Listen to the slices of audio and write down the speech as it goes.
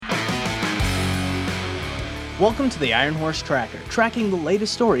Welcome to the Ironhorse Tracker, tracking the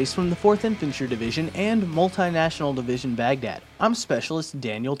latest stories from the 4th Infantry Division and Multinational Division-Baghdad. I'm Specialist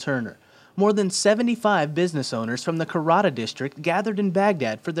Daniel Turner. More than 75 business owners from the Karadah district gathered in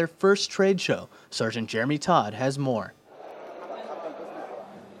Baghdad for their first trade show. Sgt Jeremy Todd has more.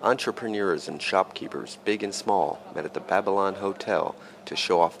 Entrepreneurs and shopkeepers, big and small, met at the Babylon Hotel to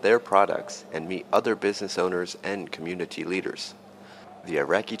show off their products and meet other business owners and community leaders. The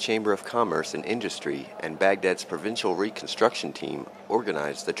Iraqi Chamber of Commerce and Industry and Baghdad's Provincial Reconstruction Team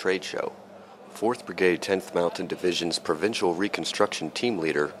organized the trade show. 4th Brigade 10th Mountain Division's Provincial Reconstruction Team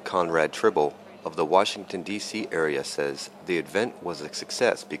leader, Conrad Tribble, of the Washington, D.C. area says the event was a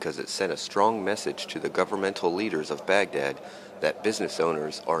success because it sent a strong message to the governmental leaders of Baghdad that business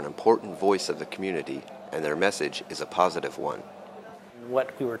owners are an important voice of the community, and their message is a positive one.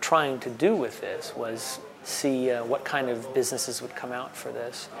 What we were trying to do with this was see what kind of businesses would come out for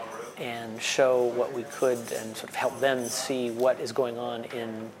this and show what we could and sort of help them see what is going on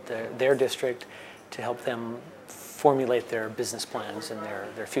in their district to help them formulate their business plans and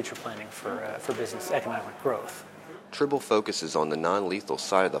their future planning for business economic growth. Tribble focuses on the non-lethal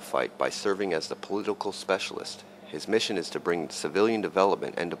side of the fight by serving as the political specialist. His mission is to bring civilian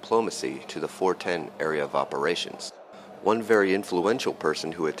development and diplomacy to the 410 area of operations. One very influential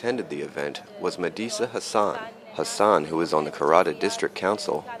person who attended the event was Madisa Hassan. Hassan, who is on the Karadah District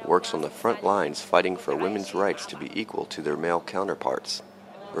Council, works on the front lines fighting for women's rights to be equal to their male counterparts.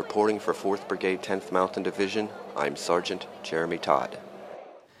 Reporting for 4th Brigade 10th Mountain Division, I'm Sgt Jeremy Todd.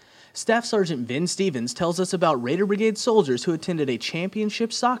 Staff Sgt Vin Stevens tells us about Raider Brigade soldiers who attended a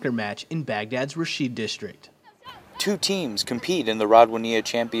championship soccer match in Baghdad's Rashid district. Two teams compete in the Radwaniyah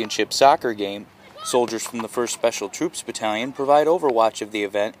Championship soccer game. Soldiers from the 1st Special Troops Battalion provide overwatch of the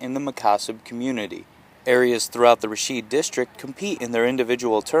event in the Makasib community. Areas throughout the Rashid district compete in their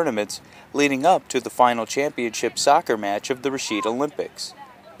individual tournaments leading up to the final championship soccer match of the Rashid Olympics.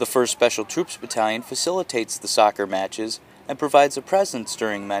 The 1st Special Troops Battalion facilitates the soccer matches and provides a presence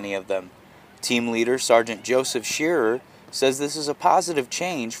during many of them. Team leader Sgt Joseph Shearer says this is a positive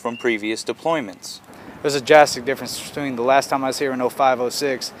change from previous deployments. There's a drastic difference between the last time I was here in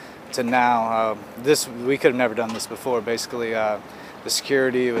 05-06 to now. We could have never done this before. Basically, the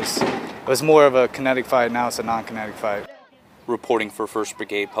security was more of a kinetic fight. Now it's a non-kinetic fight. Reporting for 1st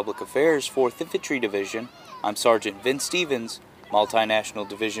Brigade Public Affairs, 4th Infantry Division, I'm Sgt Vin Stevens, Multinational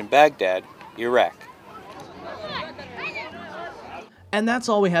Division-Baghdad, Iraq. And that's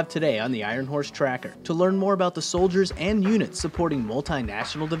all we have today on the Ironhorse Tracker. To learn more about the soldiers and units supporting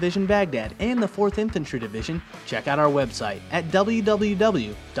Multinational Division-Baghdad and the 4th Infantry Division, check out our website at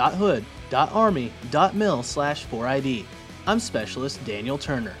www.hood.army.mil/4ID. I'm Specialist Daniel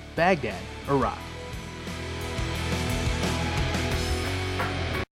Turner, Baghdad, Iraq.